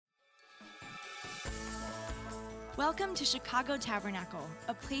Welcome to Chicago Tabernacle,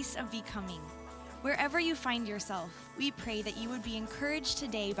 a place of becoming. Wherever you find yourself, we pray that you would be encouraged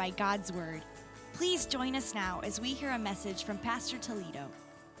today by God's Word. Please join us now as we hear a message from Pastor Toledo.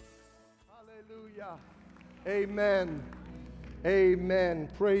 Hallelujah. Amen. Amen.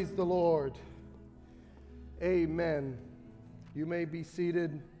 Praise the Lord. Amen. You may be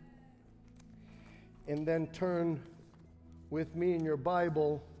seated and then turn with me in your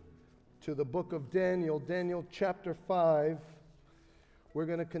Bible to the book of Daniel, Daniel chapter 5. We're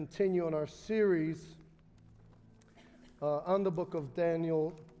going to continue on our series on the book of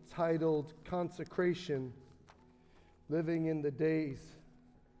Daniel titled Consecration, Living in the Days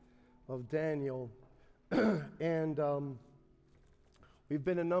of Daniel. And we've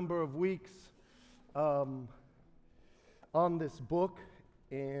been a number of weeks on this book,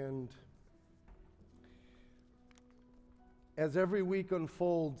 and as every week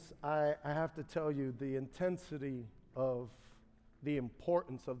unfolds, I have to tell you the intensity of the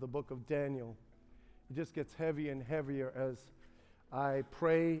importance of the book of Daniel. It just gets heavier and heavier as I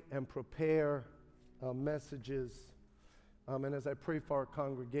pray and prepare messages, and as I pray for our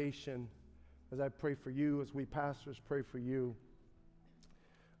congregation, as I pray for you, as we pastors pray for you.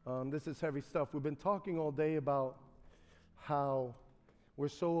 This is heavy stuff. We've been talking all day about how we're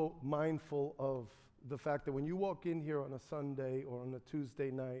so mindful of the fact that when you walk in here on a Sunday or on a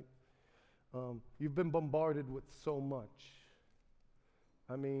Tuesday night, you've been bombarded with so much.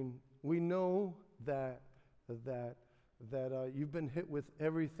 I mean, we know that you've been hit with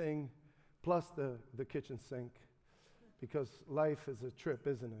everything plus the kitchen sink, because life is a trip,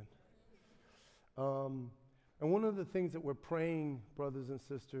 isn't it? And one of the things that we're praying, brothers and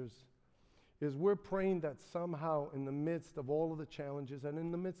sisters, is we're praying that somehow in the midst of all of the challenges and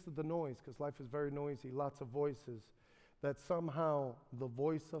in the midst of the noise, because life is very noisy, lots of voices, that somehow the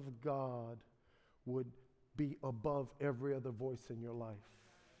voice of God would be above every other voice in your life.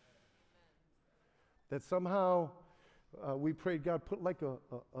 That somehow we pray, God, put like a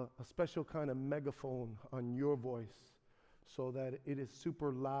special kind of megaphone on your voice so that it is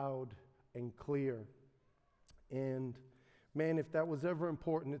super loud and clear. And man, if that was ever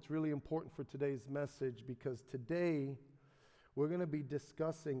important, it's really important for today's message, because today we're going to be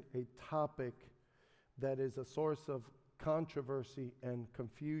discussing a topic that is a source of controversy and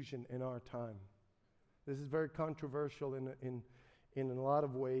confusion in our time. This is very controversial in a lot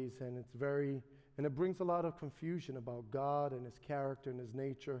of ways, and it brings a lot of confusion about God and His character and His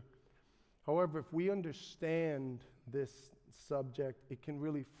nature. However, if we understand this subject, it can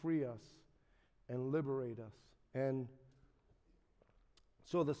really free us and liberate us. And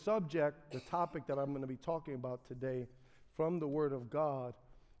so the topic that I'm going to be talking about today from the Word of God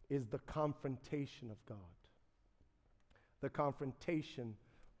is the confrontation of God. The confrontation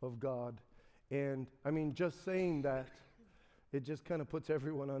of God. And I mean, just saying that, it just kind of puts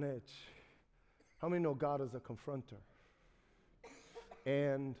everyone on edge. How many know God is a confronter?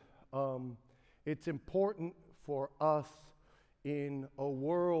 And it's important for us in a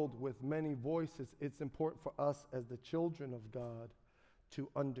world with many voices. It's important for us as the children of God to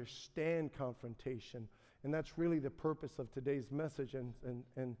understand confrontation. And that's really the purpose of today's message,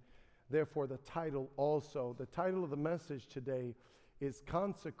 and therefore the title also. The title of the message today is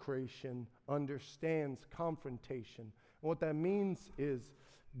Consecration Understands Confrontation. And what that means is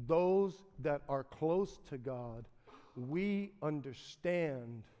those that are close to God, we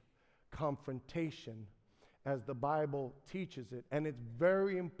understand confrontation as the Bible teaches it. And it's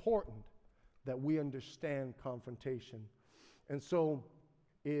very important that we understand confrontation. And so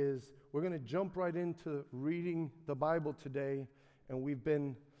we're going to jump right into reading the Bible today, and we've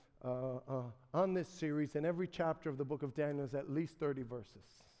been on this series, and every chapter of the book of Daniel is at least 30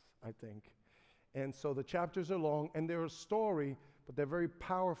 verses, I think. And so the chapters are long, and they're a story, but they're very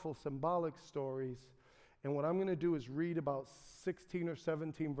powerful, symbolic stories. And what I'm going to do is read about 16 or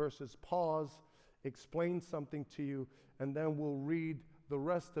 17 verses, pause, explain something to you, and then we'll read the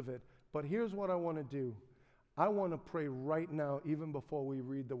rest of it. But here's what I want to do. I want to pray right now, even before we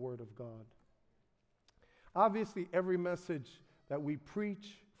read the Word of God. Obviously, every message that we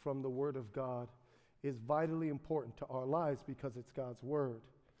preach from the Word of God is vitally important to our lives because it's God's Word.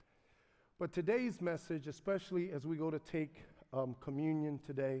 But today's message, especially as we go to take communion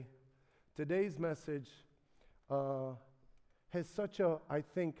today, today's message has such a, I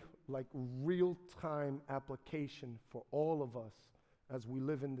think, like real-time application for all of us as we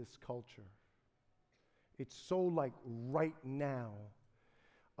live in this culture. It's so like right now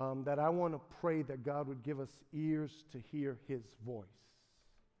that I want to pray that God would give us ears to hear His voice.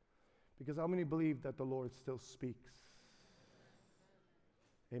 Because how many believe that the Lord still speaks?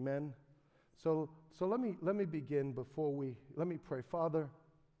 Amen? So let me begin let me pray. Father,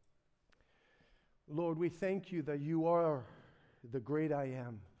 Lord, we thank you that you are the great I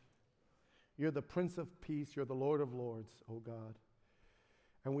am. You're the Prince of Peace. You're the Lord of Lords, oh God.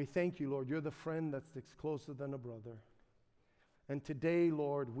 And we thank you, Lord. You're the friend that sticks closer than a brother. And today,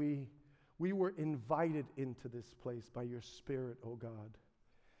 Lord, we were invited into this place by your Spirit, oh God.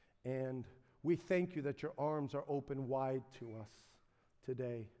 And we thank you that your arms are open wide to us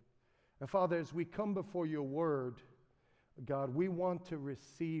today. And Father, as we come before your word, God, we want to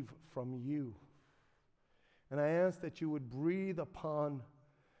receive from you. And I ask that you would breathe upon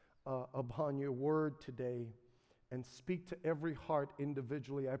your word today and speak to every heart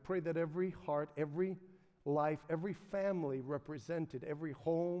individually. I pray that every heart, every life, every family represented, every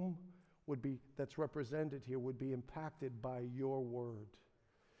home that's represented here would be impacted by your word.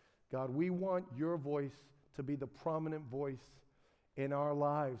 God, we want your voice to be the prominent voice in our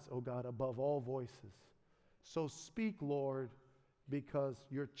lives, oh God, above all voices. So speak, Lord, because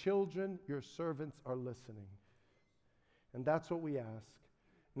your children, your servants are listening. And that's what we ask.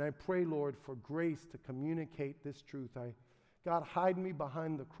 And I pray, Lord, for grace to communicate this truth. God, hide me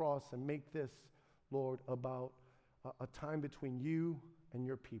behind the cross and make this, Lord, about a time between you and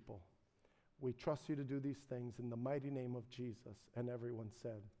your people. We trust you to do these things in the mighty name of Jesus. And everyone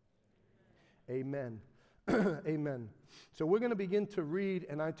said, amen. Amen. So we're going to begin to read,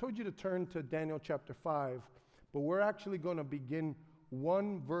 and I told you to turn to Daniel chapter 5, but we're actually going to begin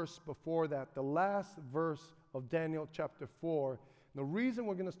one verse before that, the last verse of Daniel chapter 4. The reason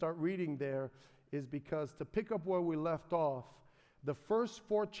we're going to start reading there is because to pick up where we left off, the first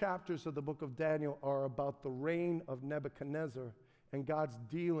 4 chapters of the book of Daniel are about the reign of Nebuchadnezzar and God's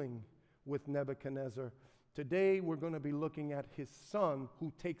dealing with Nebuchadnezzar. Today we're going to be looking at his son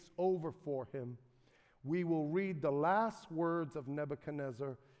who takes over for him. We will read the last words of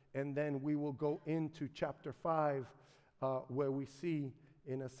Nebuchadnezzar, and then we will go into chapter 5 where we see,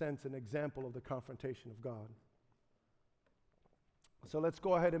 in a sense, an example of the confrontation of God. So let's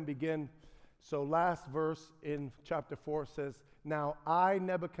go ahead and begin. So last verse in chapter 4 says, "Now I,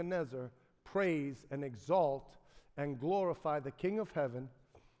 Nebuchadnezzar, praise and exalt and glorify the King of heaven,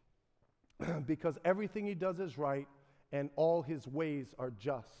 because everything he does is right and all his ways are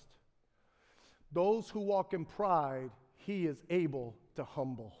just. Those who walk in pride, he is able to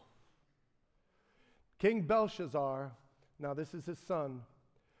humble." King Belshazzar, now this is his son,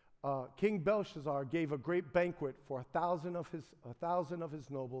 King Belshazzar gave a great banquet for 1,000 of his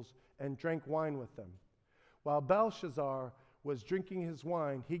nobles and drank wine with them. While Belshazzar was drinking his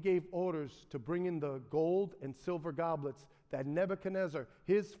wine, he gave orders to bring in the gold and silver goblets that Nebuchadnezzar,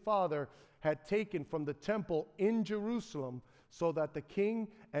 his father, had taken from the temple in Jerusalem, so that the king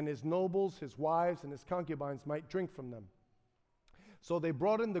and his nobles, his wives, and his concubines might drink from them. So they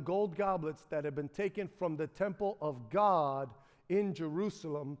brought in the gold goblets that had been taken from the temple of God in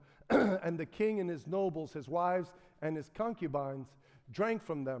Jerusalem, and the king and his nobles, his wives, and his concubines drank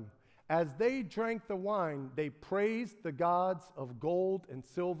from them. As they drank the wine, they praised the gods of gold and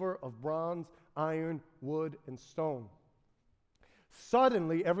silver, of bronze, iron, wood, and stone.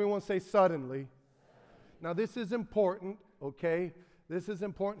 Suddenly, everyone say suddenly. Now this is important, okay? This is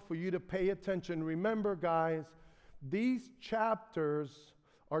important for you to pay attention. Remember, guys, these chapters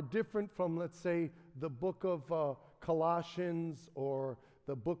are different from, let's say, the book of Colossians or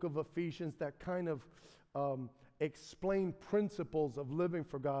the book of Ephesians that kind of explain principles of living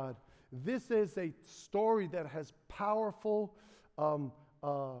for God. This is a story that has powerful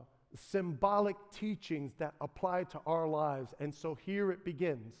symbolic teachings that apply to our lives. And so here it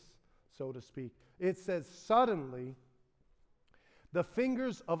begins, so to speak. It says, "Suddenly, the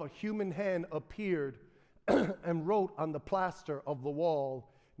fingers of a human hand appeared and wrote on the plaster of the wall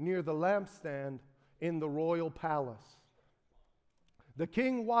near the lampstand in the royal palace. The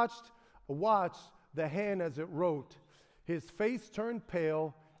king watched the hand as it wrote. His face turned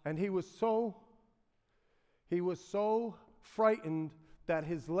pale, and he was so frightened that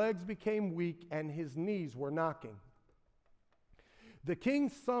his legs became weak and his knees were knocking. The king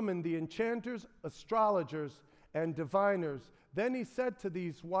summoned the enchanters, astrologers, and diviners. Then he said to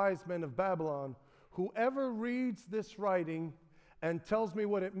these wise men of Babylon, 'Whoever reads this writing and tells me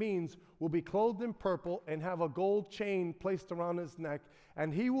what it means will be clothed in purple and have a gold chain placed around his neck,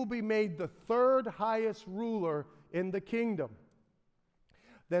 and he will be made the third highest ruler in the kingdom.'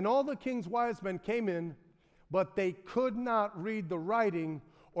 Then all the king's wise men came in, but they could not read the writing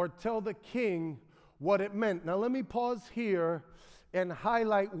or tell the king what it meant." Now let me pause here and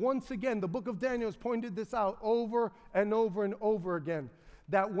highlight once again, the book of Daniel has pointed this out over and over and over again,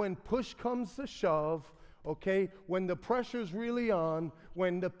 that when push comes to shove, Okay? When the pressure's really on,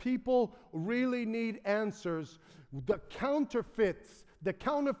 when the people really need answers, the counterfeit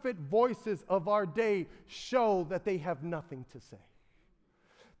voices of our day show that they have nothing to say.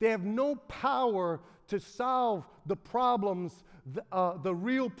 They have no power to solve the problems, the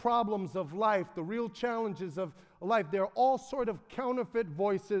real problems of life, the real challenges of life. They're all sort of counterfeit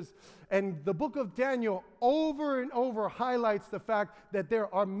voices. And the book of Daniel over and over highlights the fact that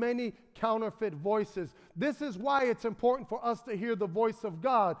there are many counterfeit voices. This is why it's important for us to hear the voice of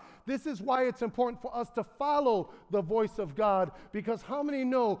God. This is why it's important for us to follow the voice of God. Because how many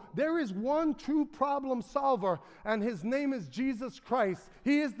know there is one true problem solver, and his name is Jesus Christ.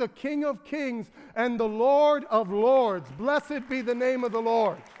 He is the King of Kings and the Lord of Lords. Blessed be the name of the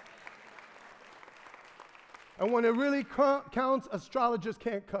Lord. And when it really counts, astrologers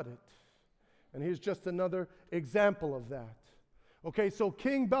can't cut it. And here's just another example of that. Okay, so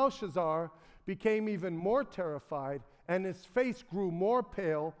King Belshazzar became even more terrified, and his face grew more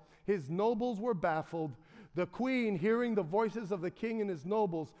pale. His nobles were baffled. The queen, hearing the voices of the king and his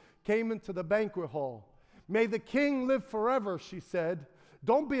nobles, came into the banquet hall. "May the king live forever," she said.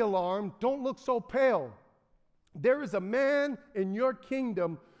 "Don't be alarmed. Don't look so pale. There is a man in your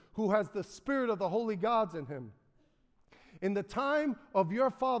kingdom who has the spirit of the holy gods in him. In the time of your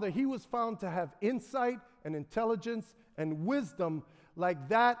father, he was found to have insight and intelligence and wisdom like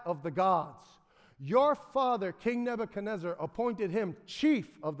that of the gods. Your father, King Nebuchadnezzar, appointed him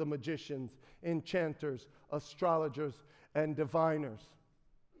chief of the magicians, enchanters, astrologers, and diviners.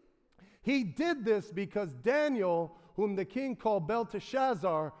 He did this because Daniel, whom the king called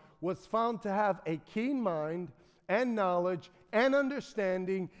Belteshazzar, was found to have a keen mind and knowledge and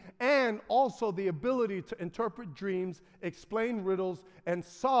understanding, and also the ability to interpret dreams, explain riddles, and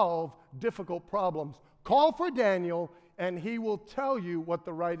solve difficult problems. Call for Daniel, and he will tell you what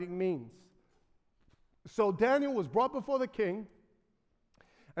the writing means." So Daniel was brought before the king,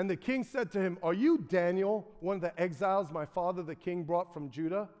 and the king said to him, "Are you Daniel, one of the exiles my father the king brought from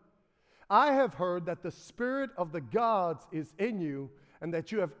Judah? I have heard that the spirit of the gods is in you, and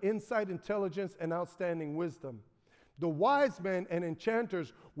that you have insight, intelligence, and outstanding wisdom. The wise men and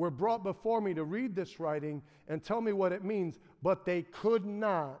enchanters were brought before me to read this writing and tell me what it means, but they could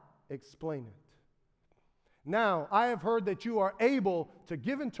not explain it. Now, I have heard that you are able to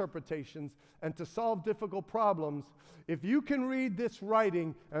give interpretations and to solve difficult problems. If you can read this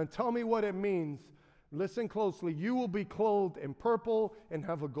writing and tell me what it means, listen closely. You will be clothed in purple and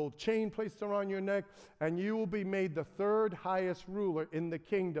have a gold chain placed around your neck, and you will be made the third highest ruler in the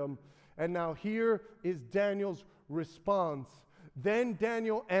kingdom." And now here is Daniel's response. Then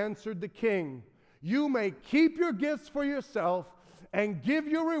Daniel answered the king, "You may keep your gifts for yourself and give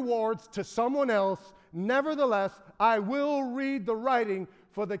your rewards to someone else. Nevertheless, I will read the writing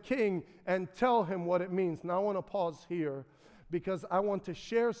for the king and tell him what it means." Now I want to pause here because I want to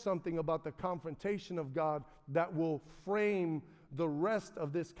share something about the confrontation of God that will frame the rest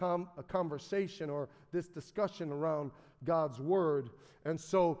of this conversation or this discussion around God's word. And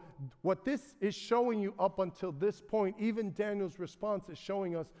so what this is showing you up until this point, even Daniel's response is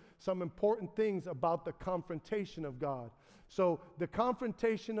showing us some important things about the confrontation of God. So the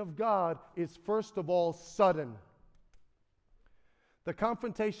confrontation of God is first of all sudden. The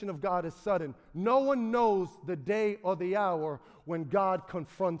confrontation of God is sudden. No one knows the day or the hour when God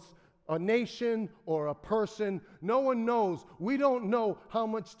confronts a nation or a person. No one knows. We don't know how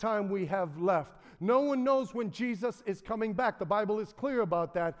much time we have left. No one knows when Jesus is coming back. The Bible is clear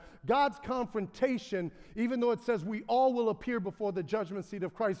about that. God's confrontation, even though it says we all will appear before the judgment seat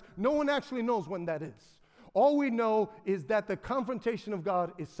of Christ, no one actually knows when that is. All we know is that the confrontation of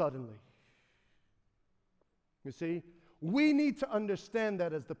God is suddenly. You see? We need to understand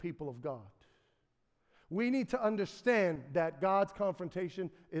that as the people of God. We need to understand that God's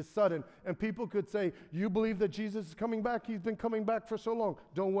confrontation is sudden. And people could say, "You believe that Jesus is coming back? He's been coming back for so long."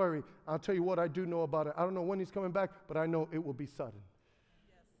 Don't worry. I'll tell you what I do know about it. I don't know when he's coming back, but I know it will be sudden.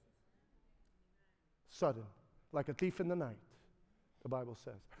 Yes. Sudden. Like a thief in the night, the Bible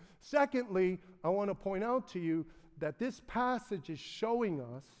says. Secondly, I want to point out to you that this passage is showing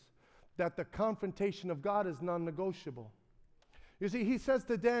us that the confrontation of God is non-negotiable. You see, he says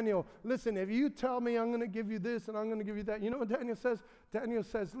to Daniel, "Listen, if you tell me I'm going to give you this and I'm going to give you that," you know what Daniel says? Daniel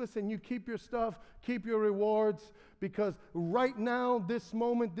says, "Listen, you keep your stuff, keep your rewards, because right now, this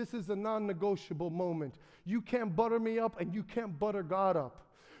moment, this is a non-negotiable moment. You can't butter me up and you can't butter God up.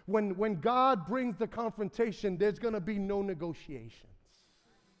 When God brings the confrontation, there's going to be no negotiations."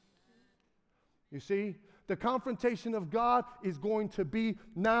 You see? The confrontation of God is going to be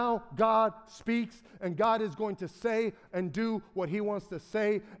now God speaks and God is going to say and do what he wants to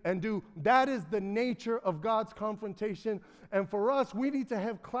say and do. That is the nature of God's confrontation. And for us, we need to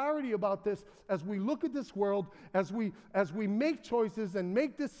have clarity about this as we look at this world, as we make choices and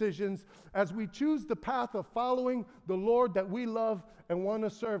make decisions, as we choose the path of following the Lord that we love and want to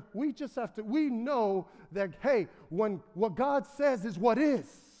serve. We just have to, we know that, hey, when what God says is what is.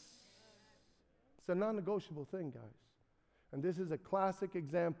 It's a non-negotiable thing, guys. And this is a classic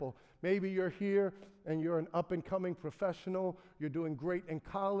example. Maybe you're here and you're an up-and-coming professional. You're doing great in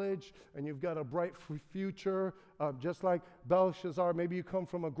college and you've got a bright future, just like Belshazzar. Maybe you come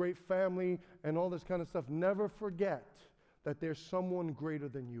from a great family and all this kind of stuff. Never forget that there's someone greater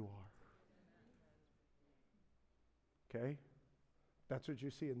than you are. Okay? That's what you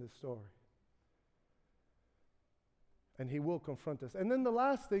see in this story. And he will confront us. And then the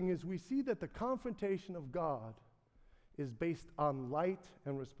last thing is we see that the confrontation of God is based on light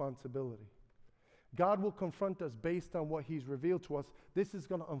and responsibility. God will confront us based on what he's revealed to us. This is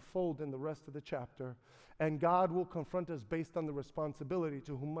going to unfold in the rest of the chapter. And God will confront us based on the responsibility.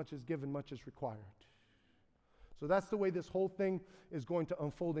 To whom much is given, much is required. So that's the way this whole thing is going to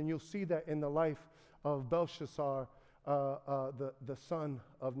unfold. And you'll see that in the life of Belshazzar, the son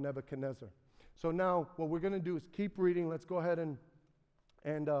of Nebuchadnezzar. So now what we're going to do is keep reading. Let's go ahead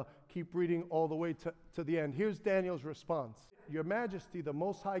and keep reading all the way to the end. Here's Daniel's response. Your Majesty, the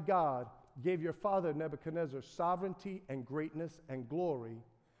Most High God, gave your father Nebuchadnezzar sovereignty and greatness and glory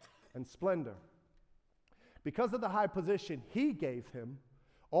and splendor. Because of the high position he gave him,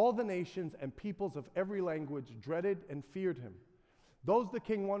 all the nations and peoples of every language dreaded and feared him. Those the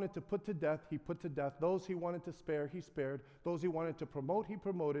king wanted to put to death, he put to death. Those he wanted to spare, he spared. Those he wanted to promote, he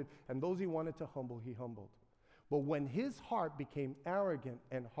promoted. And those he wanted to humble, he humbled. But when his heart became arrogant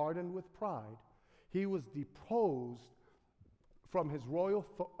and hardened with pride, he was deposed from his royal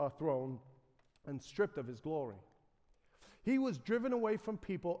throne and stripped of his glory. He was driven away from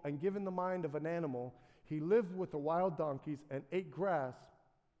people and given the mind of an animal. He lived with the wild donkeys and ate grass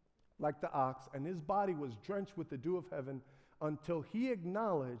like the ox, and his body was drenched with the dew of heaven, until he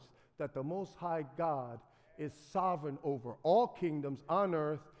acknowledged that the Most High God is sovereign over all kingdoms on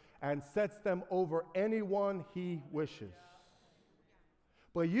earth and sets them over anyone he wishes.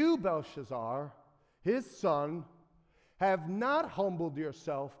 But you, Belshazzar, his son, have not humbled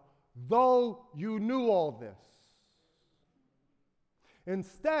yourself, though you knew all this.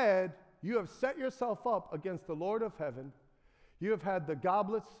 Instead, you have set yourself up against the Lord of heaven. You have had the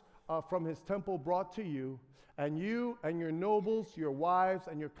goblets from his temple brought to you, and you and your nobles, your wives,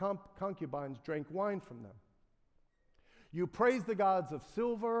 and your concubines drank wine from them. You praised the gods of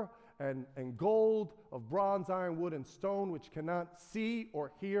silver and gold, of bronze, iron, wood, and stone, which cannot see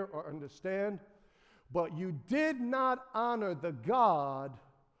or hear or understand. But you did not honor the God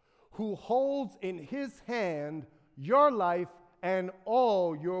who holds in his hand your life and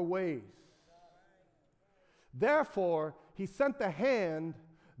all your ways. Therefore, he sent the hand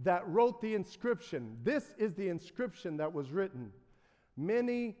that wrote the inscription. This is the inscription that was written.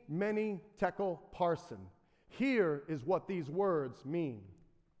 Mene, mene, tekel, parsin. Here is what these words mean.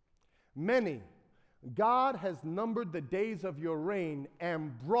 Mene, God has numbered the days of your reign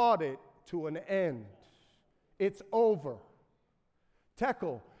and brought it to an end. It's over.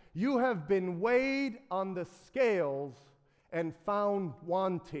 Tekel, you have been weighed on the scales and found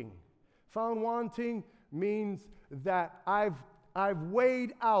wanting. Found wanting means that I've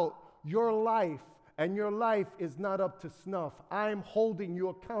weighed out your life, and your life is not up to snuff. I'm holding you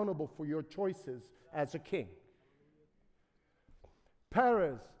accountable for your choices as a king.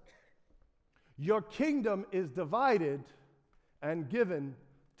 Perez, your kingdom is divided and given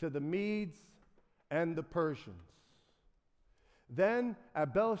to the Medes and the Persians. Then,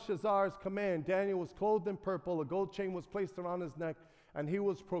 at Belshazzar's command, Daniel was clothed in purple, a gold chain was placed around his neck, and he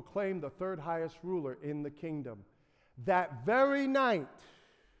was proclaimed the third highest ruler in the kingdom. That very night,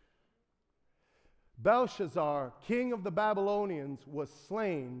 Belshazzar, king of the Babylonians, was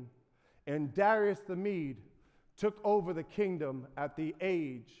slain, and Darius the Mede took over the kingdom at the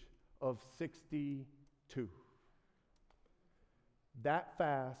age of 62. That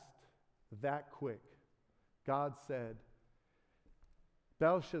fast, that quick, God said,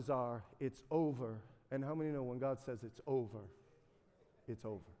 Belshazzar, it's over. And how many know when God says it's over, it's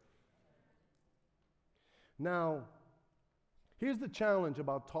over? Now, here's the challenge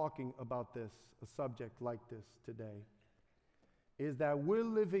about talking about this, a subject like this today, is that we're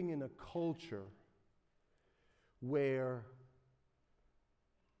living in a culture where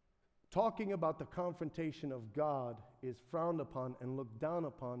talking about the confrontation of God is frowned upon and looked down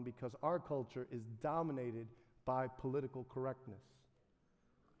upon because our culture is dominated by political correctness.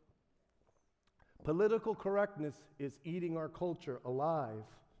 Political correctness is eating our culture alive.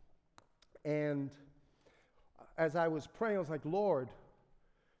 And as I was praying, I was like, Lord,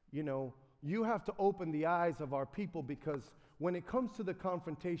 you have to open the eyes of our people, because when it comes to the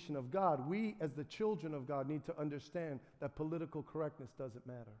confrontation of God, we as the children of God need to understand that political correctness doesn't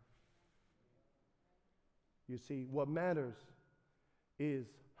matter. You see, what matters is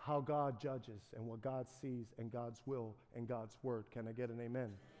how God judges and what God sees and God's will and God's word. Can I get an amen?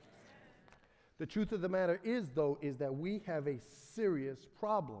 The truth of the matter is that we have a serious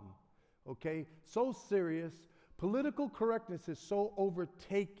problem, okay? So serious, political correctness is so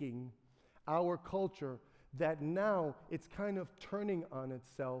overtaking our culture that now it's kind of turning on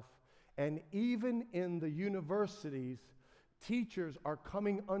itself. And even in the universities, teachers are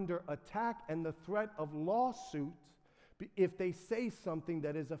coming under attack and the threat of lawsuits if they say something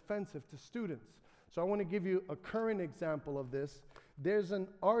that is offensive to students. So I want to give you a current example of this. There's an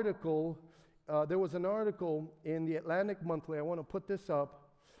article, there was an article in the Atlantic Monthly. I want to put this up.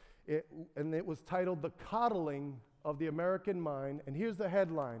 And it was titled "The Coddling of the American Mind." And here's the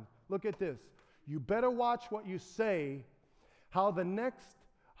headline. Look at this. You better watch what you say, how the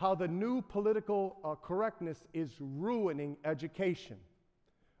new political correctness is ruining education.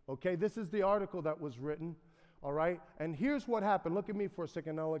 Okay, this is the article that was written, all right? And here's what happened. Look at me for a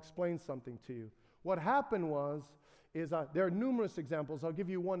second, I'll explain something to you. What happened is there are numerous examples. I'll give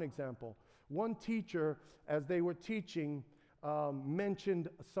you one example. One teacher, as they were teaching, mentioned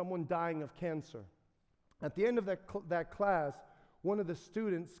someone dying of cancer. At the end of that class, one of the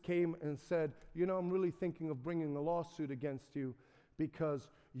students came and said, I'm really thinking of bringing a lawsuit against you because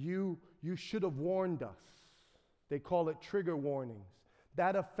you should have warned us. They call it trigger warnings.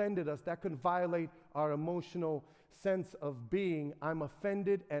 That offended us. That could violate our emotional sense of being. I'm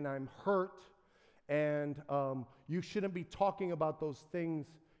offended and I'm hurt, and you shouldn't be talking about those things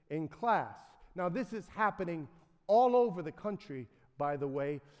in class. Now, this is happening all over the country, by the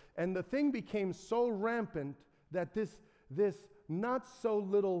way, and the thing became so rampant that this not so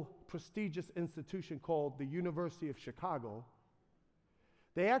little prestigious institution called the University of Chicago,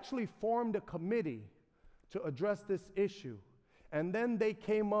 they actually formed a committee to address this issue. And then they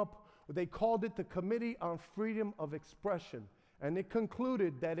called it the Committee on Freedom of Expression. And it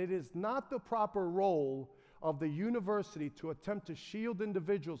concluded that it is not the proper role of the university to attempt to shield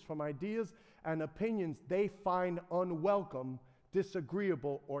individuals from ideas and opinions they find unwelcome,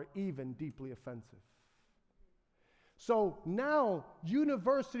 disagreeable, or even deeply offensive. So now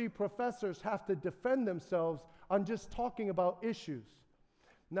university professors have to defend themselves on just talking about issues.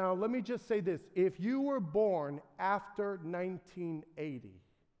 Now, let me just say this. If you were born after 1980,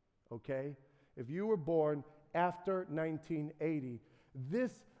 okay? If you were born after 1980,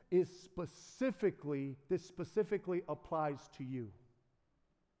 this specifically applies to you.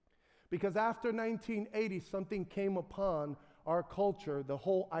 Because after 1980, something came upon our culture, the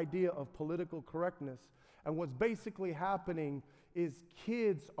whole idea of political correctness. And what's basically happening is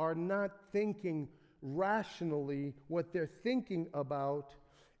kids are not thinking rationally. What they're thinking about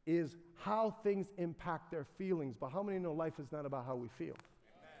is how things impact their feelings. But how many know life is not about how we feel?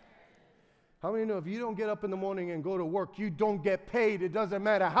 How many know if you don't get up in the morning and go to work, you don't get paid? It doesn't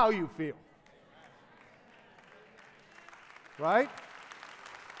matter how you feel. Right?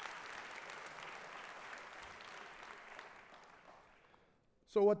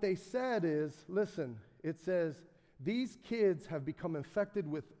 So what they said is, listen, it says, these kids have become infected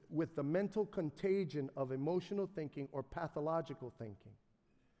with the mental contagion of emotional thinking or pathological thinking.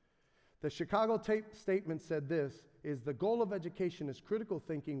 The Chicago statement said this, is the goal of education is critical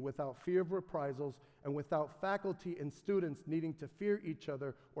thinking without fear of reprisals and without faculty and students needing to fear each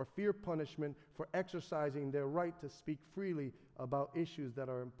other or fear punishment for exercising their right to speak freely about issues that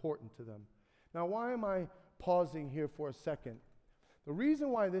are important to them. Now, why am I pausing here for a second? The reason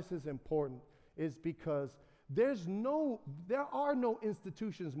why this is important is because there are no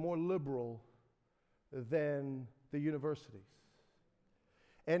institutions more liberal than the universities.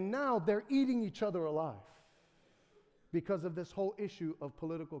 And now they're eating each other alive because of this whole issue of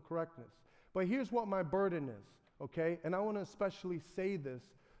political correctness. But here's what my burden is, okay? And I want to especially say this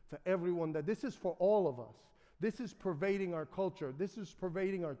to everyone, that this is for all of us. This is pervading our culture. This is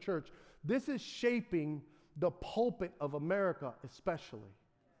pervading our church. This is shaping the pulpit of America especially,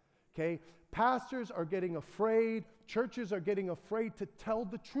 okay? Pastors are getting afraid. Churches are getting afraid to tell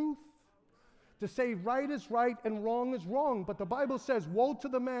the truth, to say right is right and wrong is wrong. But the Bible says, woe to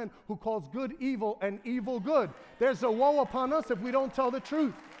the man who calls good evil and evil good. There's a woe upon us if we don't tell the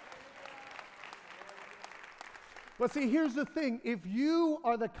truth. But see, here's the thing. If you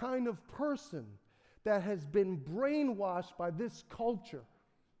are the kind of person that has been brainwashed by this culture,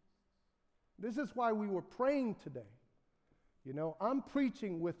 this is why we were praying today. You know, I'm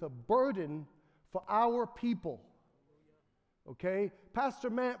preaching with a burden for our people. Okay? Pastor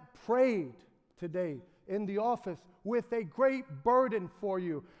Matt prayed today in the office with a great burden for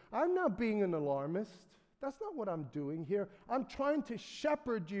you. I'm not being an alarmist. That's not what I'm doing here. I'm trying to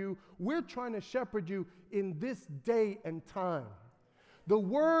shepherd you. We're trying to shepherd you in this day and time. The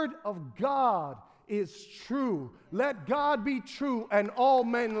word of God is true. Let God be true and all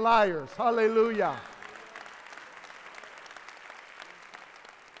men liars. Hallelujah.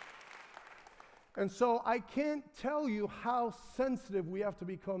 And so I can't tell you how sensitive we have to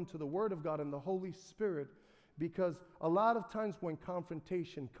become to the Word of God and the Holy Spirit, because a lot of times when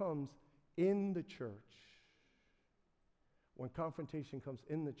confrontation comes in the church,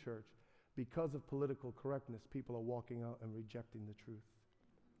 because of political correctness, people are walking out and rejecting the truth.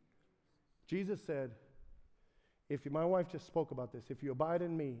 Jesus said, my wife just spoke about this, if you abide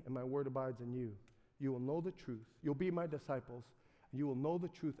in me and my word abides in you, you will know the truth. You'll be my disciples. You will know the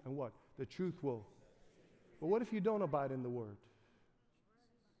truth, and what? The truth will. But what if you don't abide in the word?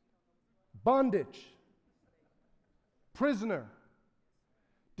 Bondage, prisoner,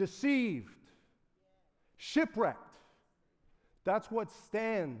 deceived, shipwrecked. That's what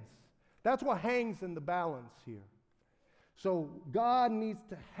stands. That's what hangs in the balance here. So God needs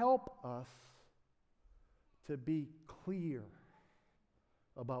to help us to be clear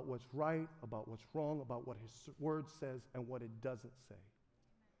about what's right, about what's wrong, about what His word says and what it doesn't say.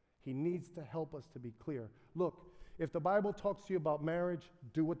 He needs to help us to be clear. Look, if the Bible talks to you about marriage,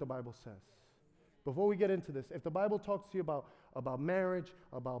 do what the Bible says. Before we get into this, if the Bible talks to you about marriage,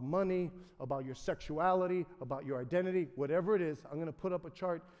 about money, about your sexuality, about your identity, whatever it is, I'm going to put up a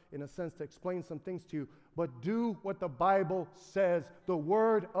chart in a sense to explain some things to you. But do what the Bible says. The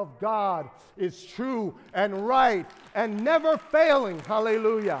Word of God is true and right and never failing.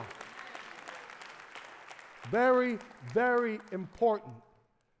 Hallelujah. Very, very important.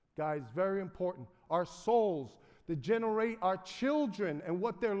 Guys, very important. Our souls, our children and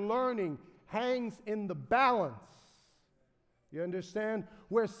what they're learning hangs in the balance. You understand?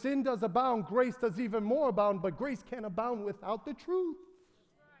 Where sin does abound, grace does even more abound, but grace can't abound without the truth.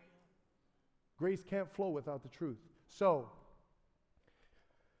 Grace can't flow without the truth. So,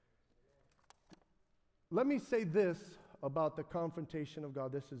 let me say this about the confrontation of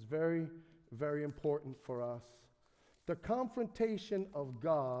God. This is very, very important for us. The confrontation of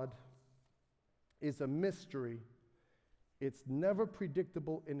God is a mystery. It's never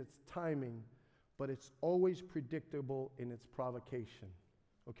predictable in its timing, but it's always predictable in its provocation.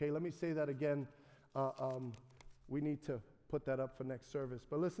 Okay, let me say that again. We need to put that up for next service.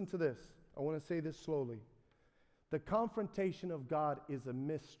 But listen to this. I want to say this slowly. The confrontation of God is a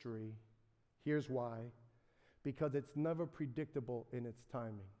mystery. Here's why. Because it's never predictable in its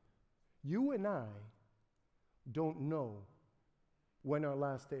timing. You and I don't know when our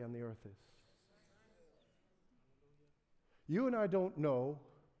last day on the earth is. You and I don't know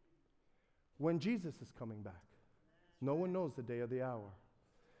when Jesus is coming back. No one knows the day or the hour.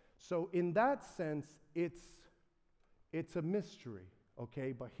 So in that sense, it's a mystery,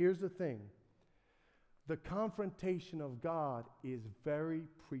 okay? But here's the thing. The confrontation of God is very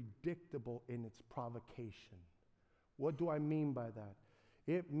predictable in its provocation. What do I mean by that?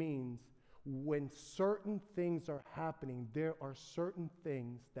 It means when certain things are happening, there are certain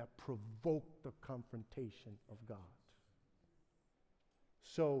things that provoke the confrontation of God.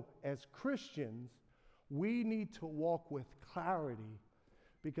 So as Christians, we need to walk with clarity,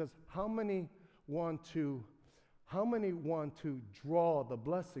 because how many want to draw the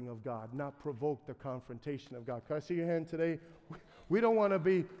blessing of God, not provoke the confrontation of God? Can I see your hand today? We don't want to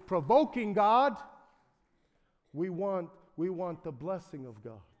be provoking God. We want the blessing of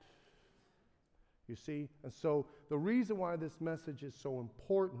God. You see? And so the reason why this message is so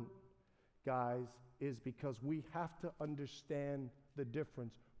important, guys, is because we have to understand the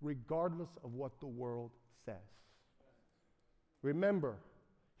difference regardless of what the world says. Remember,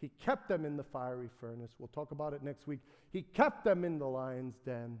 He kept them in the fiery furnace. We'll talk about it next week. He kept them in the lion's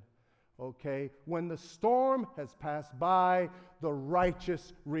den. Okay? When the storm has passed by, the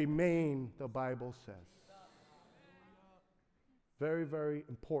righteous remain, the Bible says. Very, very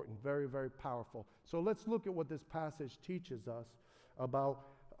important. Very, very powerful. So let's look at what this passage teaches us about,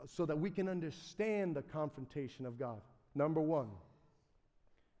 so that we can understand the confrontation of God. Number one,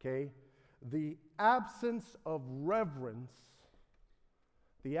 okay? The absence of reverence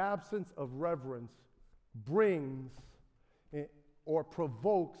brings or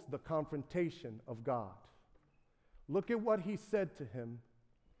provokes the confrontation of God. Look at what he said to him.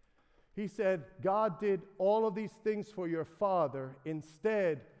 He said, God did all of these things for your father.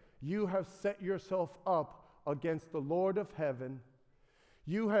 Instead, you have set yourself up against the Lord of heaven.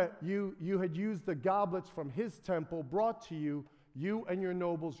 You had used the goblets from his temple brought to you. You and your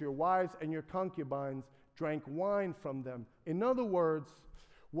nobles, your wives and your concubines drank wine from them. In other words,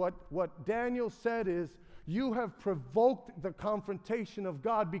 what Daniel said is, you have provoked the confrontation of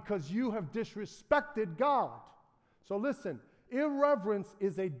God because you have disrespected God. So listen, irreverence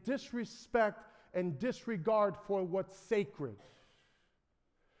is a disrespect and disregard for what's sacred,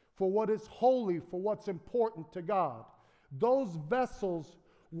 for what is holy, for what's important to God. Those vessels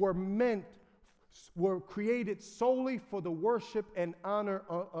were created solely for the worship and honor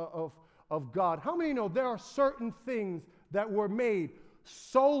of God. How many know there are certain things that were made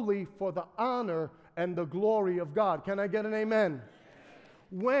solely for the honor and the glory of God? Can I get an amen?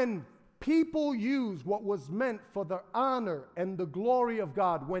 When people use what was meant for the honor and the glory of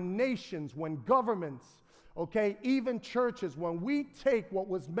God, when nations, when governments, okay, even churches, when we take what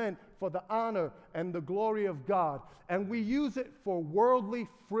was meant for the honor and the glory of God and we use it for worldly,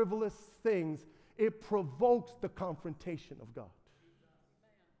 frivolous things, it provokes the confrontation of God.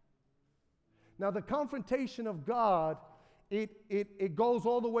 Now, the confrontation of God, it goes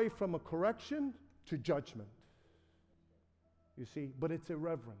all the way from a correction to judgment. You see, but it's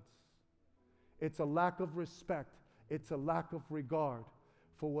irreverence. It's a lack of respect. It's a lack of regard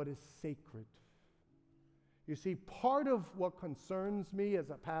for what is sacred. You see, part of what concerns me as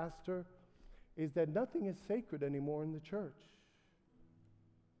a pastor is that nothing is sacred anymore in the church.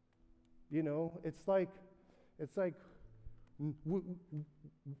 You know, it's like,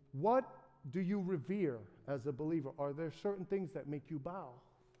 what do you revere as a believer? Are there certain things that make you bow?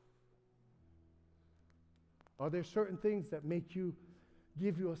 Are there certain things that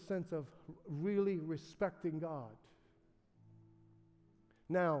give you a sense of really respecting God?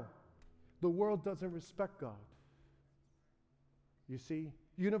 Now, the world doesn't respect God. You see,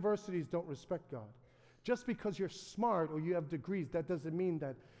 universities don't respect God. Just because you're smart or you have degrees, that doesn't mean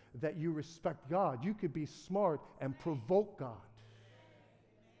that you respect God. You could be smart and provoke God.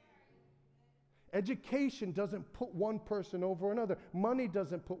 Education doesn't put one person over another. Money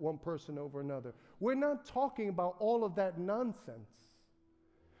doesn't put one person over another. We're not talking about all of that nonsense.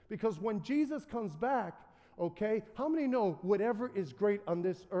 Because when Jesus comes back, okay, how many know whatever is great on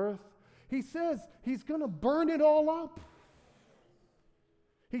this earth, he says he's going to burn it all up.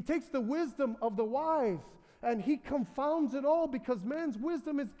 He takes the wisdom of the wise and he confounds it all because man's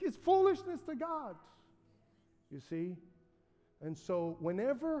wisdom is foolishness to God. You see? And so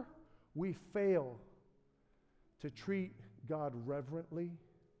whenever we fail to treat God reverently,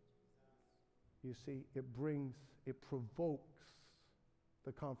 you see, it provokes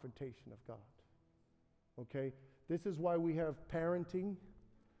the confrontation of God. Okay? This is why we have parenting.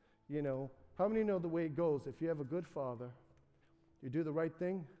 You know, how many know the way it goes? If you have a good father, you do the right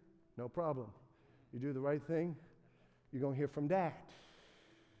thing, no problem. You do the right thing, you're going to hear from dad.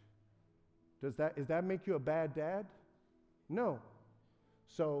 Does that make you a bad dad? No.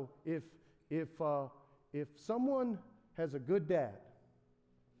 So if someone has a good dad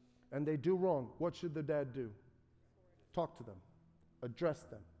and they do wrong, what should the dad do? Talk to them, address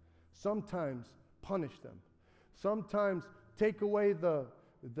them. Sometimes punish them. Sometimes take away the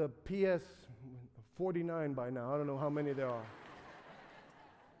PS 49 by now. I don't know how many there are.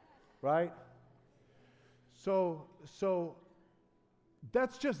 Right? So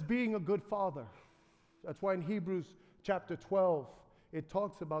that's just being a good father. That's why in Hebrews chapter 12, it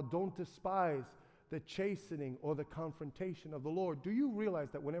talks about don't despise the chastening or the confrontation of the Lord. Do you realize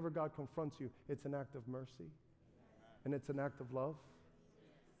that whenever God confronts you, it's an act of mercy and it's an act of love?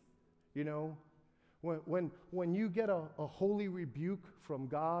 You know, when you get a holy rebuke from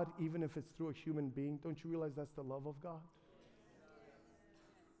God, even if it's through a human being, don't you realize that's the love of God?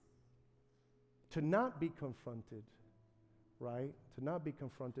 To not be confronted, right? To not be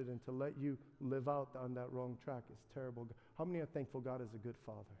confronted and to let you live out on that wrong track is terrible. How many are thankful God is a good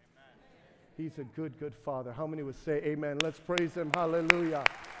father? Amen. He's a good, good father. How many would say amen? Let's praise him. Hallelujah.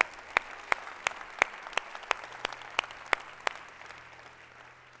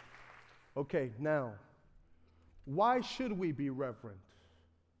 Okay, now, why should we be reverent?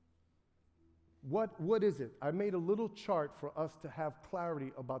 What is it? I made a little chart for us to have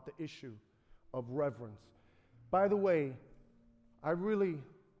clarity about the issue of reverence. By the way, I really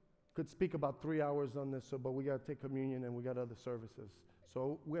could speak about 3 hours on this, but we got to take communion and we got other services.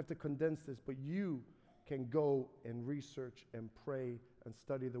 So we have to condense this, but you can go and research and pray and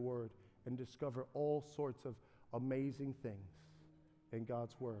study the Word and discover all sorts of amazing things in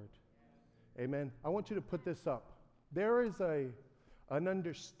God's Word. Amen. I want you to put this up. There is an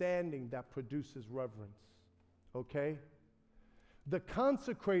understanding that produces reverence, okay? The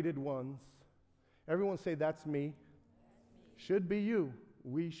consecrated ones, everyone say, that's me. Should be you.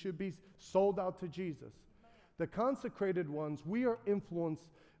 We should be sold out to Jesus. The consecrated ones, we are influenced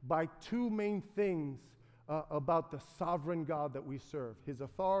by two main things about the sovereign God that we serve, his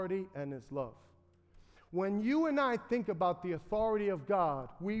authority and his love. When you and I think about the authority of God,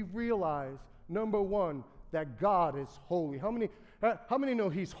 we realize, number one, that God is holy. How many know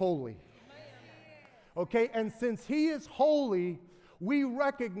he's holy? Okay, and since he is holy, we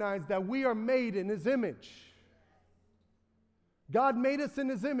recognize that we are made in his image. God made us in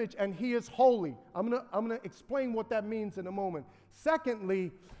his image, and he is holy. I'm gonna explain what that means in a moment.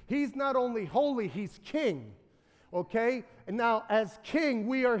 Secondly, he's not only holy, he's king. Okay? And now, as king,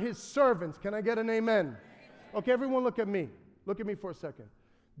 we are his servants. Can I get an amen? Okay, everyone look at me. Look at me for a second.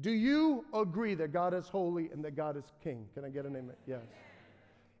 Do you agree that God is holy and that God is king? Can I get an amen? Yes.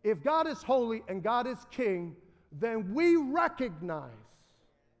 If God is holy and God is king, then we recognize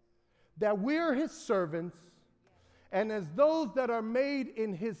that we're his servants, and as those that are made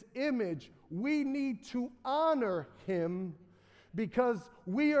in his image, we need to honor him because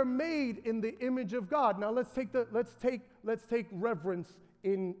we are made in the image of God. Now let's take reverence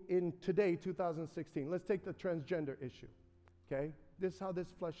in today, 2016. Let's take the transgender issue. Okay? This is how this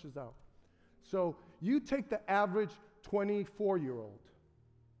fleshes out. So you take the average 24-year-old,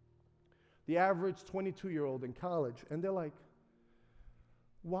 the average 22-year-old in college, and they're like,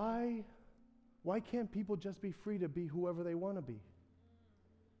 why can't people just be free to be whoever they want to be?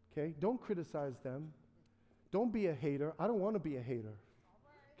 Okay? Don't criticize them. Don't be a hater. I don't want to be a hater.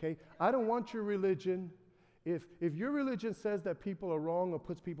 Okay? I don't want your religion. If your religion says that people are wrong or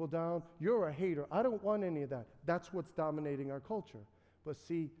puts people down, you're a hater. I don't want any of that. That's what's dominating our culture. But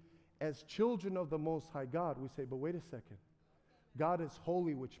see, as children of the Most High God, we say, but wait a second. God is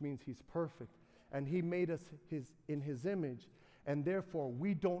holy, which means he's perfect. And he made us in his image. And therefore,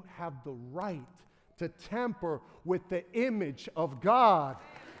 we don't have the right to tamper with the image of God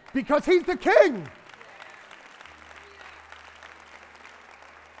because he's the king.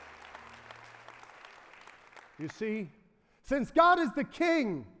 You see, since God is the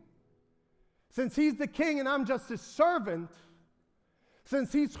king, since he's the king and I'm just his servant,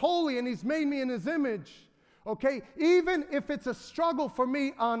 since he's holy and he's made me in his image, okay, even if it's a struggle for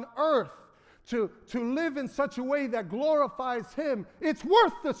me on earth to live in such a way that glorifies him, it's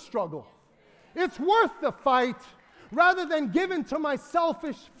worth the struggle. It's worth the fight rather than giving to my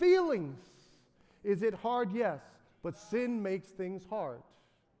selfish feelings. Is it hard? Yes, but sin makes things hard.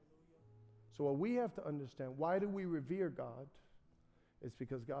 So what we have to understand, why do we revere God? It's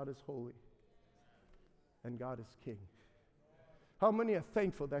because God is holy and God is king. How many are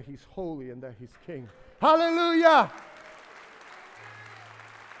thankful that he's holy and that he's king? Hallelujah!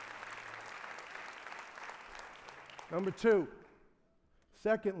 Number two,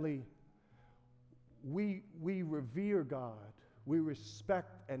 secondly, we revere God. We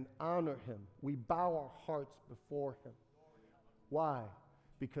respect and honor him. We bow our hearts before him. Why?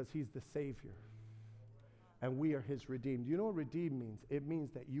 Because he's the Savior. And we are his redeemed. You know what redeemed means? It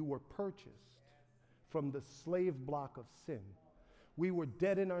means that you were purchased from the slave block of sin. We were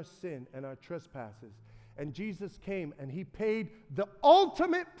dead in our sin and our trespasses. And Jesus came and he paid the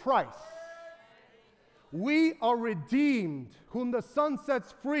ultimate price. We are redeemed, whom the Son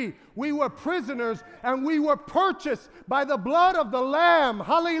sets free. We were prisoners and we were purchased by the blood of the Lamb.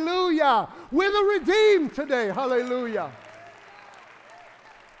 Hallelujah. We're the redeemed today. Hallelujah.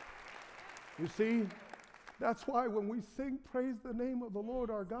 You see, that's why when we sing, praise the name of the Lord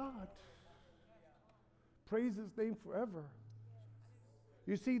our God, praise his name forever.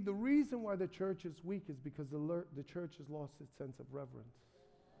 You see, the reason why the church is weak is because the church has lost its sense of reverence.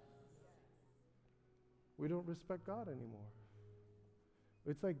 We don't respect God anymore.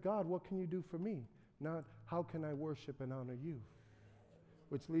 It's like, God, what can you do for me? Not, how can I worship and honor you?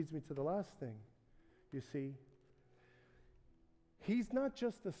 Which leads me to the last thing. You see, he's not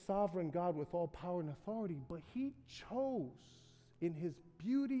just the sovereign God with all power and authority, but he chose in his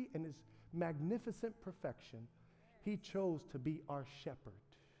beauty and his magnificent perfection, he chose to be our shepherd.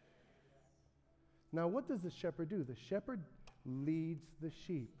 Now, what does the shepherd do? The shepherd leads the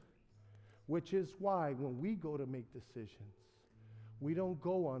sheep, which is why when we go to make decisions, we don't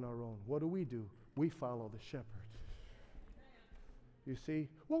go on our own. What do? We follow the shepherd. You see?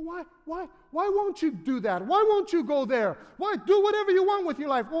 Well, why won't you do that? Why won't you go there? Why do whatever you want with your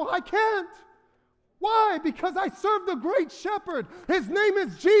life? Well, I can't. Why? Because I serve the great shepherd. His name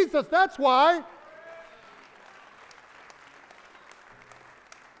is Jesus. That's why.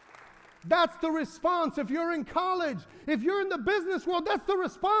 That's the response. If you're in college, if you're in the business world, that's the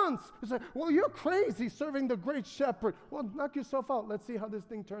response. You say, well, you're crazy serving the great shepherd. Well, knock yourself out. Let's see how this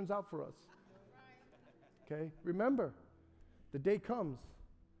thing turns out for us. Okay? Remember, the day comes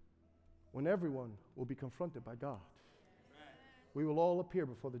when everyone will be confronted by God. We will all appear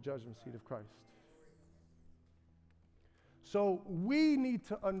before the judgment seat of Christ. So we need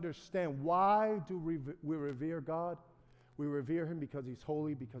to understand, why do we revere God? We revere him because he's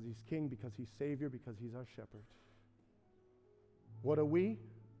holy, because he's king, because he's savior, because he's our shepherd. What are we?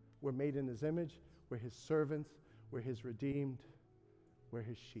 We're made in his image. We're his servants. We're his redeemed. We're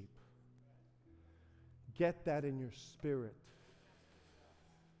his sheep. Get that in your spirit.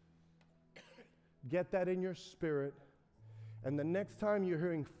 Get that in your spirit. And the next time you're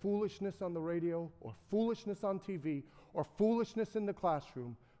hearing foolishness on the radio, or foolishness on TV, or foolishness in the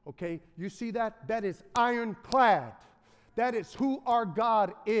classroom, okay, you see that? That is ironclad. That is who our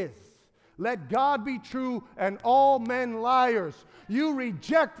God is. Let God be true and all men liars. You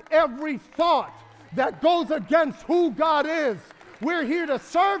reject every thought that goes against who God is. We're here to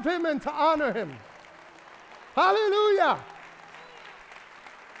serve him and to honor him. Hallelujah.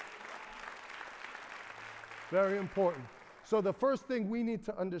 Very important. So the first thing we need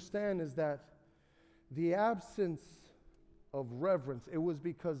to understand is that the absence of reverence, it was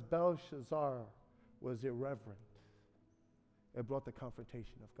because Belshazzar was irreverent. It brought the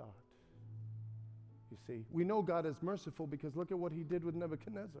confrontation of God. You see, we know God is merciful because look at what he did with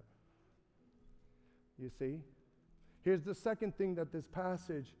Nebuchadnezzar. You see? Here's the second thing that this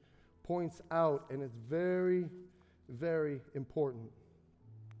passage points out, and it's very, very important.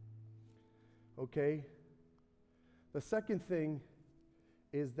 Okay? The second thing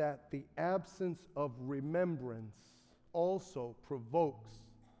is that the absence of remembrance also provokes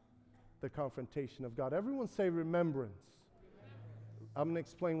the confrontation of God. Everyone say remembrance. I'm going to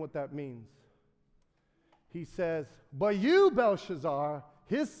explain what that means. He says, but you, Belshazzar,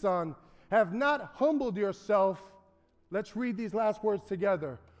 his son, have not humbled yourself. Let's read these last words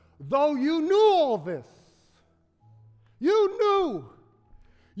together. Though you knew all this, you knew,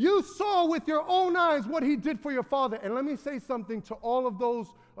 you saw with your own eyes what he did for your father. And let me say something to all of those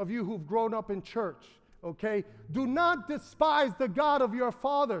of you who've grown up in church, okay? Do not despise the God of your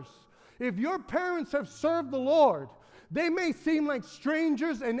fathers. If your parents have served the Lord, they may seem like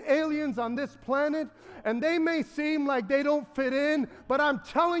strangers and aliens on this planet, and they may seem like they don't fit in, but I'm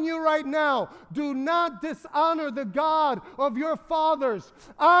telling you right now, do not dishonor the God of your fathers.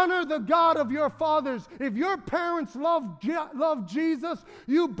 Honor the God of your fathers. If your parents love Jesus,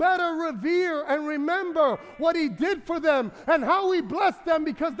 you better revere and remember what he did for them and how he blessed them,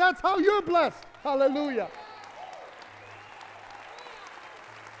 because that's how you're blessed. Hallelujah.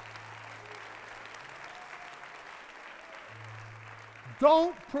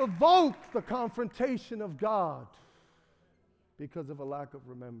 Don't provoke the confrontation of God because of a lack of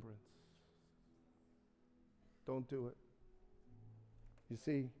remembrance. Don't do it. You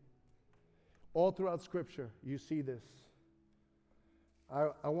see, all throughout Scripture, you see this.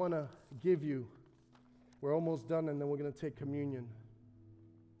 I want to give you, we're almost done and then we're going to take communion.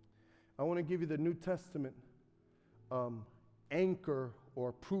 I want to give you the New Testament anchor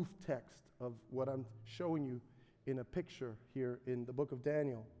or proof text of what I'm showing you in a picture here in the book of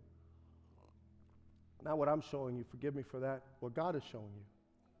Daniel. Not what I'm showing you, forgive me for that, what God is showing you,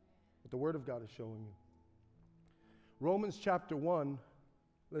 what the Word of God is showing you. Romans chapter 1,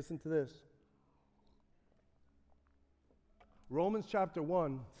 listen to this. Romans chapter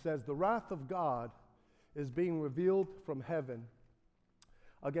 1 says, the wrath of God is being revealed from heaven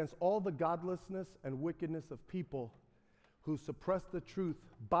against all the godlessness and wickedness of people who suppress the truth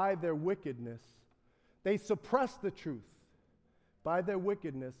by their wickedness. They suppress the truth by their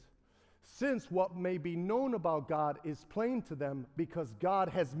wickedness, since what may be known about God is plain to them because God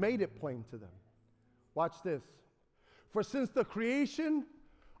has made it plain to them. Watch this. For since the creation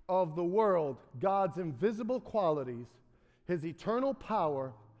of the world, God's invisible qualities, his eternal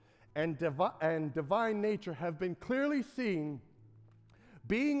power, and divine nature have been clearly seen,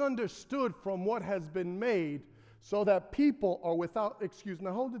 being understood from what has been made, so that people are without excuse.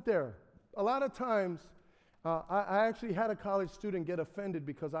 Now hold it there. A lot of times, I actually had a college student get offended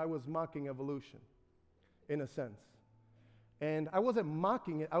because I was mocking evolution, in a sense. And I wasn't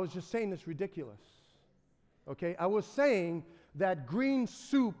mocking it, I was just saying it's ridiculous. Okay? I was saying that green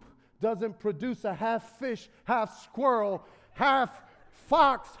soup doesn't produce a half fish, half squirrel, half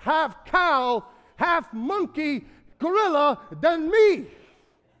fox, half cow, half monkey, gorilla than me.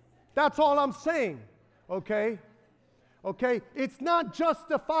 That's all I'm saying. Okay? Okay? It's not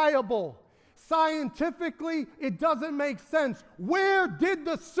justifiable. Scientifically, it doesn't make sense. Where did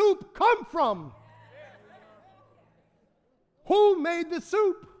the soup come from? Who made the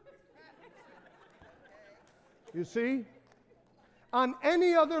soup? You see? On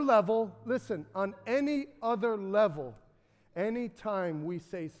any other level, listen, on any other level, anytime we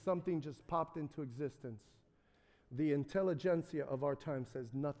say something just popped into existence, the intelligentsia of our time says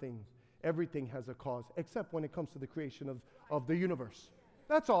nothing, everything has a cause, except when it comes to the creation of the universe.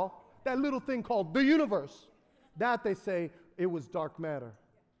 That's all. That little thing called the universe. That they say it was dark matter.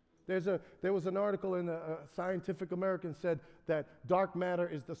 There was an article in Scientific American said that dark matter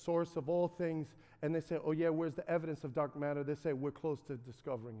is the source of all things. And they say, oh yeah, where's the evidence of dark matter? They say, we're close to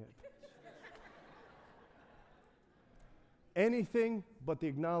discovering it. Anything but the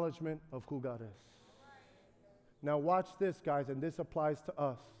acknowledgement of who God is. Now watch this, guys, and this applies to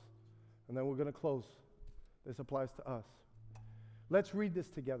us. And then we're going to close. This applies to us. Let's read this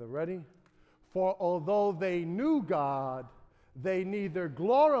together. Ready? For although they knew God, they neither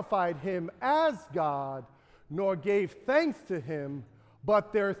glorified him as God, nor gave thanks to him,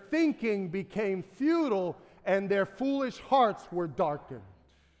 but their thinking became futile, and their foolish hearts were darkened.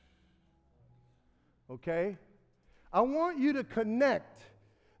 Okay? I want you to connect.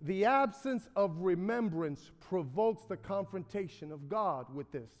 The absence of remembrance provokes the confrontation of God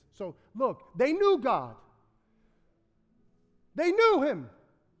with this. So, look, they knew God. They knew him.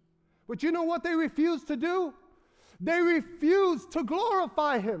 But you know what they refused to do? They refused to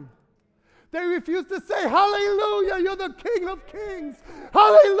glorify him. They refused to say, hallelujah, you're the King of Kings.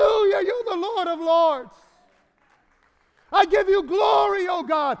 Hallelujah, you're the Lord of Lords. I give you glory, oh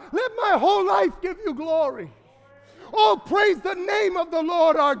God. Let my whole life give you glory. Oh, praise the name of the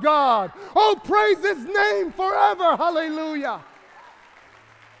Lord our God. Oh, praise his name forever. Hallelujah.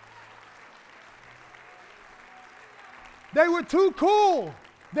 They were too cool.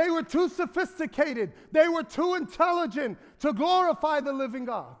 They were too sophisticated. They were too intelligent to glorify the living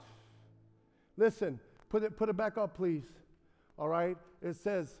God. Listen, put it back up, please. All right? It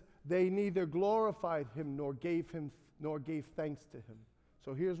says, they neither glorified him nor gave thanks to him.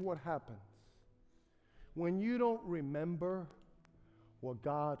 So here's what happens. When you don't remember what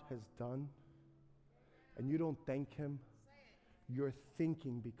God has done and you don't thank him, your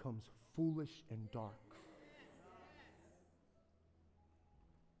thinking becomes foolish and dark.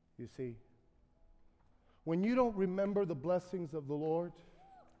 You see, when you don't remember the blessings of the Lord,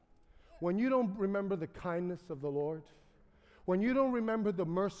 when you don't remember the kindness of the Lord, when you don't remember the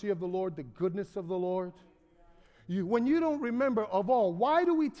mercy of the Lord, the goodness of the Lord, when you don't remember of all, why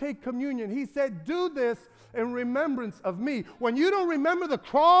do we take communion? He said, do this in remembrance of me. When you don't remember the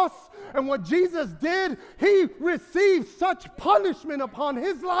cross and what Jesus did, he received such punishment upon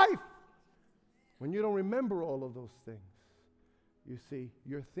his life. When you don't remember all of those things, you see,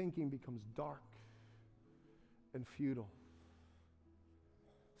 your thinking becomes dark and futile.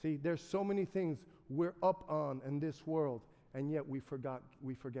 See, there's so many things we're up on in this world, and yet we forget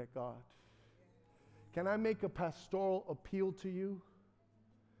God. Can I make a pastoral appeal to you?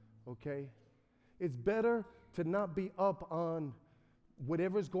 Okay? It's better to not be up on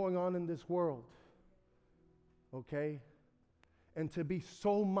whatever's going on in this world. Okay? And to be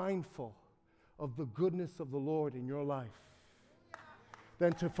so mindful of the goodness of the Lord in your life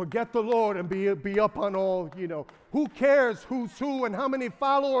than to forget the Lord and be up on all, who cares who's who and how many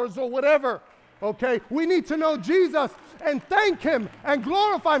followers or whatever. Okay, we need to know Jesus and thank him and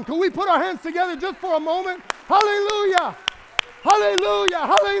glorify him. Can we put our hands together just for a moment? Hallelujah! Hallelujah!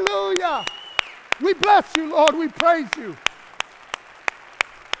 Hallelujah! We bless you, Lord. We praise you.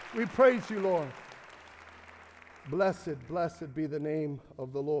 We praise you, Lord. Blessed, blessed be the name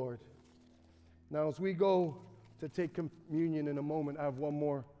of the Lord. Now, as we go to take communion in a moment, I have one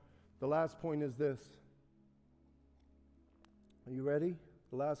more. The last point is this. Are you ready?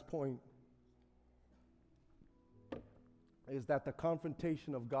 The last point is that the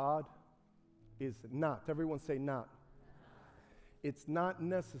confrontation of God is not. Everyone say not. It's not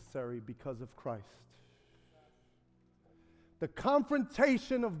necessary because of Christ. The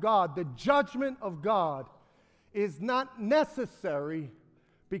confrontation of God, the judgment of God, is not necessary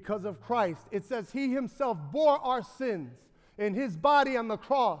because of Christ. It says he himself bore our sins in his body on the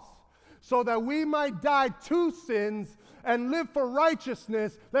cross so that we might die to sins and live for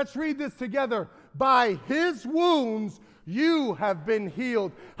righteousness. Let's read this together. By his wounds you have been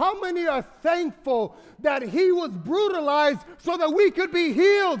healed. How many are thankful that he was brutalized so that we could be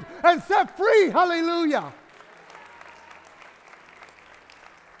healed and set free? Hallelujah.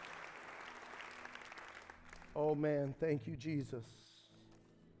 Oh man, thank you, Jesus.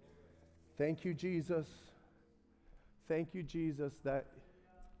 Thank you, Jesus. Thank you, Jesus, that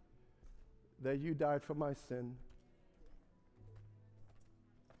that you died for my sin.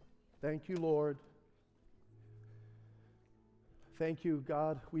 Thank you, Lord. Thank you,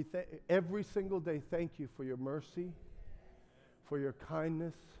 God. Every single day, thank you for your mercy, for your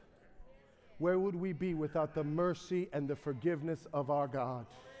kindness. Where would we be without the mercy and the forgiveness of our God?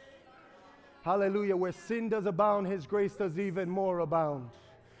 Hallelujah. Where sin does abound, his grace does even more abound.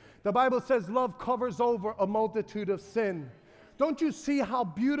 The Bible says love covers over a multitude of sin. Don't you see how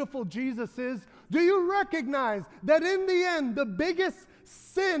beautiful Jesus is? Do you recognize that in the end, the biggest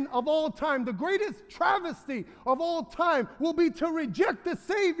sin of all time, the greatest travesty of all time will be to reject the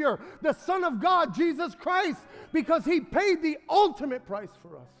Savior, the Son of God, Jesus Christ, because he paid the ultimate price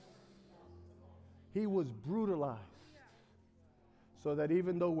for us. He was brutalized so that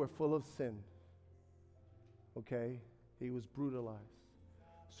even though we're full of sin, okay, he was brutalized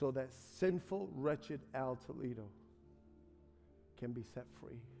so that sinful, wretched Al Toledo can be set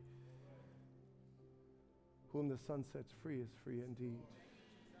free. Whom the Son sets free is free indeed.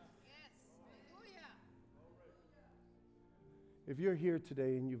 If you're here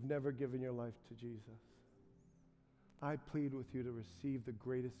today and you've never given your life to Jesus, I plead with you to receive the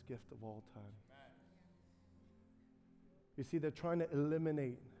greatest gift of all time. You see, they're trying to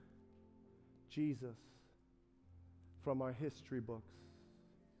eliminate Jesus from our history books.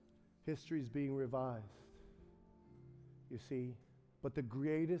 History is being revised, you see. But the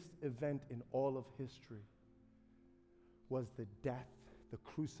greatest event in all of history was the death, the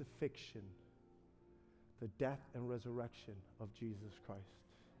crucifixion, the death and resurrection of Jesus Christ.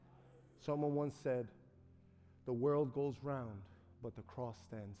 Someone once said, the world goes round, but the cross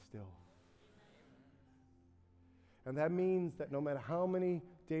stands still. And that means that no matter how many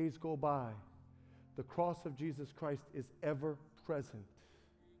days go by, the cross of Jesus Christ is ever present.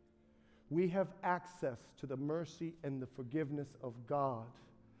 We have access to the mercy and the forgiveness of God.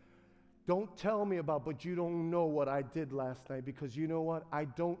 Don't tell me about, but you don't know what I did last night, because you know what? I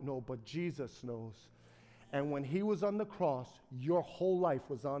don't know, but Jesus knows. And when he was on the cross, your whole life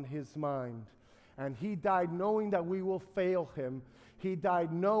was on his mind. And he died knowing that we will fail him. He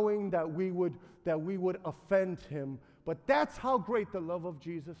died knowing that we would offend him. But that's how great the love of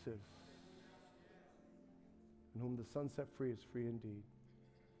Jesus is. And whom the Son set free is free indeed.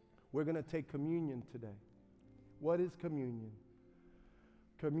 We're going to take communion today. What is communion?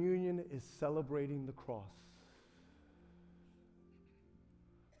 Communion is celebrating the cross.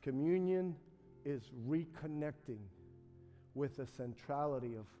 Communion is reconnecting with the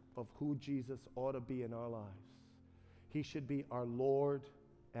centrality of who Jesus ought to be in our lives. He should be our Lord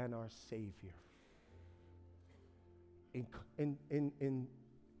and our Savior. In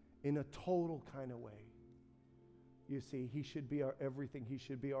a total kind of way. You see, he should be our everything. He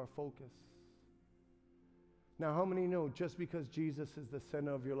should be our focus. Now, how many know just because Jesus is the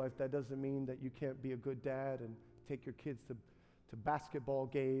center of your life, that doesn't mean that you can't be a good dad and take your kids to basketball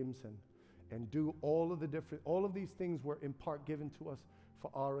games and do all of these things were in part given to us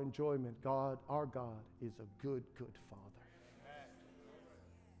for our enjoyment. God, our God, is a good, good Father.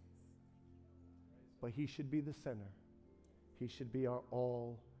 But he should be the center. He should be our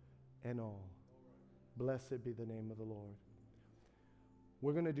all and all. Blessed be the name of the Lord.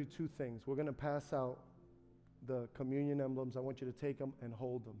 We're going to do two things. We're going to pass out the communion emblems. I want you to take them and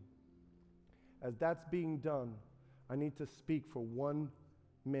hold them. As that's being done, I need to speak for 1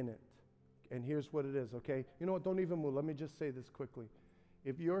 minute. And here's what it is, okay? You know what? Don't even move. Let me just say this quickly.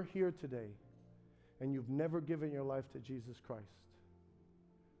 If you're here today and you've never given your life to Jesus Christ,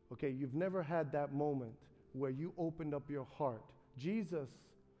 okay, you've never had that moment where you opened up your heart. Jesus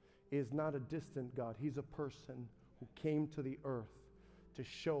is not a distant God. He's a person who came to the earth to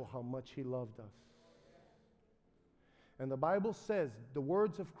show how much he loved us. And the Bible says, the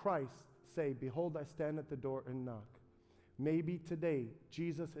words of Christ say, behold, I stand at the door and knock. Maybe today,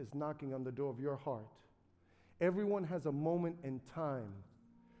 Jesus is knocking on the door of your heart. Everyone has a moment in time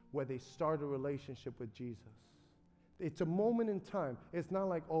where they start a relationship with Jesus. It's a moment in time. It's not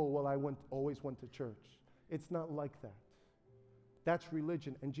like, oh, well, I always went to church. It's not like that. That's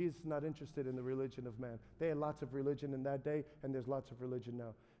religion, and Jesus is not interested in the religion of man. They had lots of religion in that day, and there's lots of religion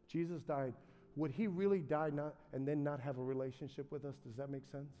now. Jesus died. Would he really die and then not have a relationship with us? Does that make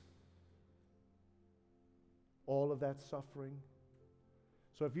sense? All of that suffering.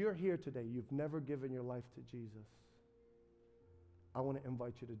 So if you're here today, you've never given your life to Jesus, I want to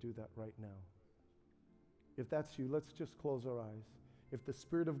invite you to do that right now. If that's you, let's just close our eyes. If the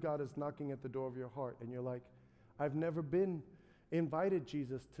Spirit of God is knocking at the door of your heart and you're like, I've never been invited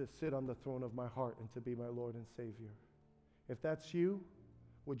Jesus to sit on the throne of my heart and to be my Lord and Savior. If that's you,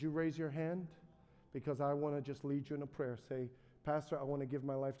 would you raise your hand? Because I want to just lead you in a prayer. Say, Pastor, I want to give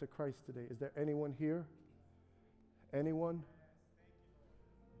my life to Christ today. Is there anyone here? Anyone?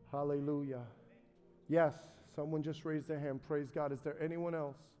 Hallelujah. Yes, someone just raised their hand. Praise God. Is there anyone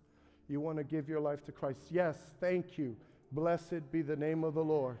else? You want to give your life to Christ? Yes, thank you. Blessed be the name of the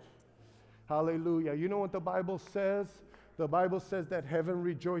Lord. Hallelujah. You know what the Bible says? The Bible says that heaven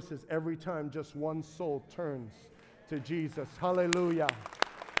rejoices every time just one soul turns to Jesus. Hallelujah.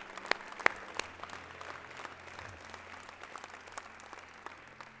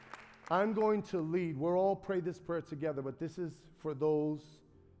 I'm going to lead. We'll all pray this prayer together, but this is for those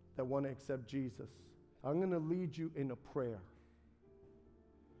that want to accept Jesus. I'm going to lead you in a prayer.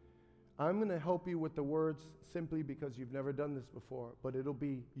 I'm going to help you with the words simply because you've never done this before, but it'll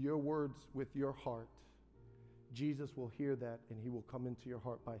be your words with your heart. Jesus will hear that and he will come into your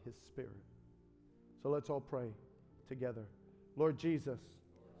heart by his Spirit. So let's all pray together. Lord Jesus,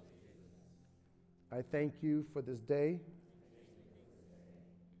 I thank you for this day.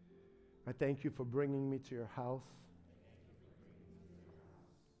 I thank you for bringing me to your house.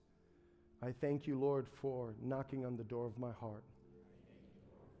 I thank you, Lord, for knocking on the door of my heart.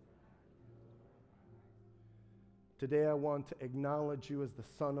 Today I want to acknowledge you as the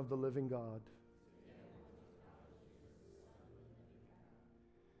Son of the living God.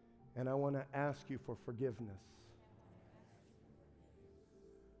 And I want to ask you for forgiveness.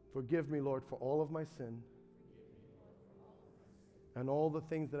 Forgive me, Lord, for all of my sin and all the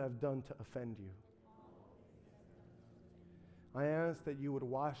things that I've done to offend you. I ask that you would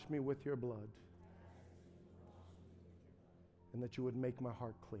wash me with your blood and that you would make my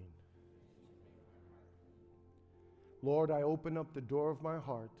heart clean. Lord, I open up the door of my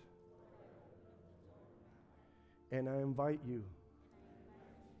heart and I invite you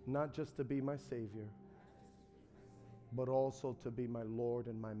not just to be my Savior, but also to be my Lord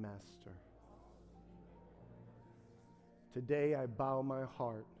and my Master. Today I bow my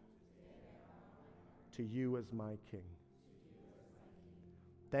heart to you as my King.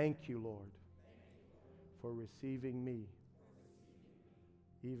 Thank you, Lord, for receiving me,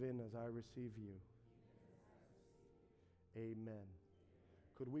 even as I receive you. Amen.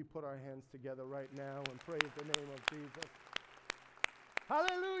 Could we put our hands together right now and praise the name of Jesus?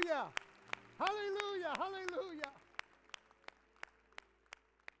 Hallelujah! Hallelujah! Hallelujah!